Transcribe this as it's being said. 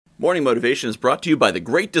Morning Motivation is brought to you by The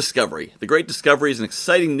Great Discovery. The Great Discovery is an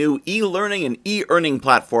exciting new e-learning and e-earning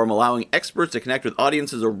platform allowing experts to connect with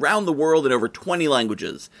audiences around the world in over 20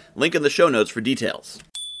 languages. Link in the show notes for details.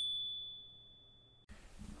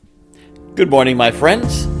 Good morning, my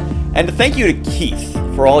friends, and thank you to Keith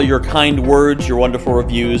for all your kind words, your wonderful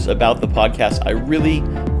reviews about the podcast. I really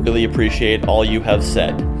appreciate all you have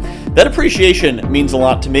said. That appreciation means a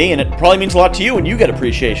lot to me, and it probably means a lot to you when you get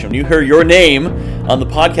appreciation. When you hear your name on the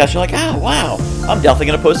podcast, you're like, oh, wow, I'm definitely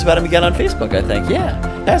going to post about him again on Facebook, I think. Yeah,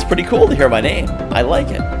 that's pretty cool to hear my name. I like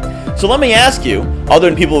it. So let me ask you, other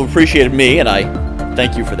than people who have appreciated me, and I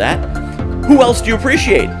thank you for that, who else do you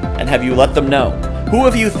appreciate, and have you let them know? Who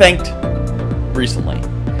have you thanked recently?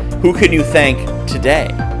 Who can you thank today?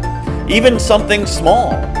 Even something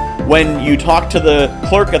small. When you talk to the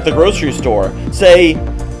clerk at the grocery store, say,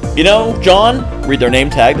 you know, John, read their name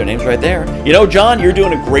tag, their name's right there. You know, John, you're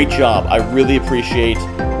doing a great job. I really appreciate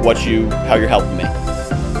how you're helping me.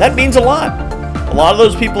 That means a lot. A lot of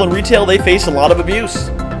those people in retail, they face a lot of abuse.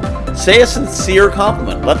 Say a sincere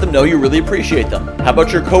compliment. Let them know you really appreciate them. How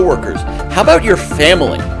about your coworkers? How about your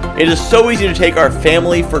family? It is so easy to take our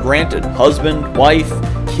family for granted. Husband, wife,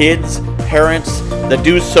 kids, parents that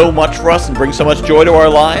do so much for us and bring so much joy to our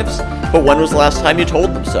lives. But when was the last time you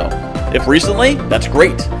told them so? If recently, that's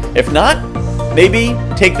great. If not, maybe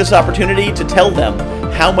take this opportunity to tell them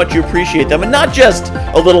how much you appreciate them. And not just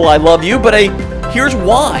a little I love you, but here's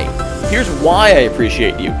why. Here's why I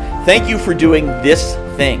appreciate you. Thank you for doing this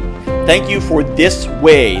thing. Thank you for this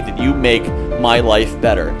way that you make my life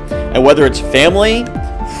better. And whether it's family,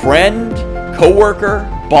 friend, coworker,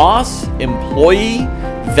 boss, employee,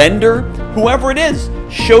 vendor, whoever it is,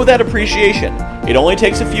 show that appreciation. It only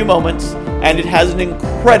takes a few moments, and it has an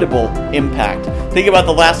incredible impact. Think about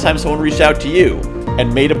the last time someone reached out to you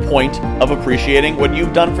and made a point of appreciating what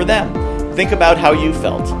you've done for them. Think about how you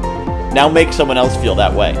felt. Now make someone else feel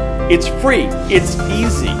that way. It's free. It's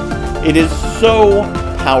easy. It is so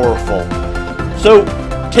powerful. So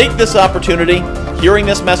take this opportunity, hearing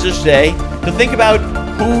this message today, to think about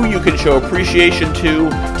who you can show appreciation to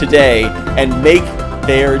today and make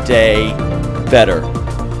their day better.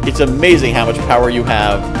 It's amazing how much power you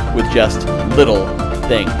have with just little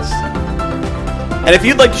things. And if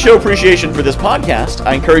you'd like to show appreciation for this podcast,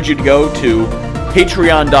 I encourage you to go to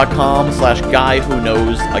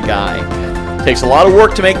patreon.com/guywhoknowsaguy. It takes a lot of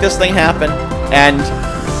work to make this thing happen, and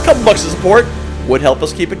a couple bucks of support would help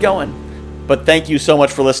us keep it going. But thank you so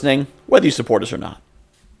much for listening, whether you support us or not.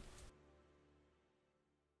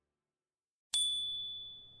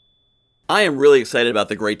 I am really excited about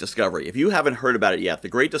The Great Discovery. If you haven't heard about it yet, The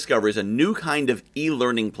Great Discovery is a new kind of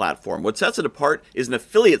e-learning platform. What sets it apart is an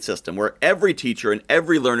affiliate system where every teacher and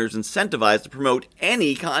every learner is incentivized to promote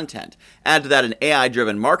any content. Add to that an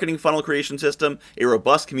AI-driven marketing funnel creation system, a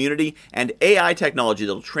robust community, and AI technology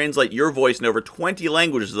that will translate your voice in over 20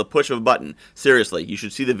 languages with a push of a button. Seriously, you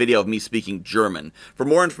should see the video of me speaking German. For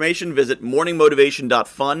more information, visit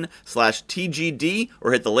morningmotivation.fun/TGD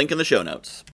or hit the link in the show notes.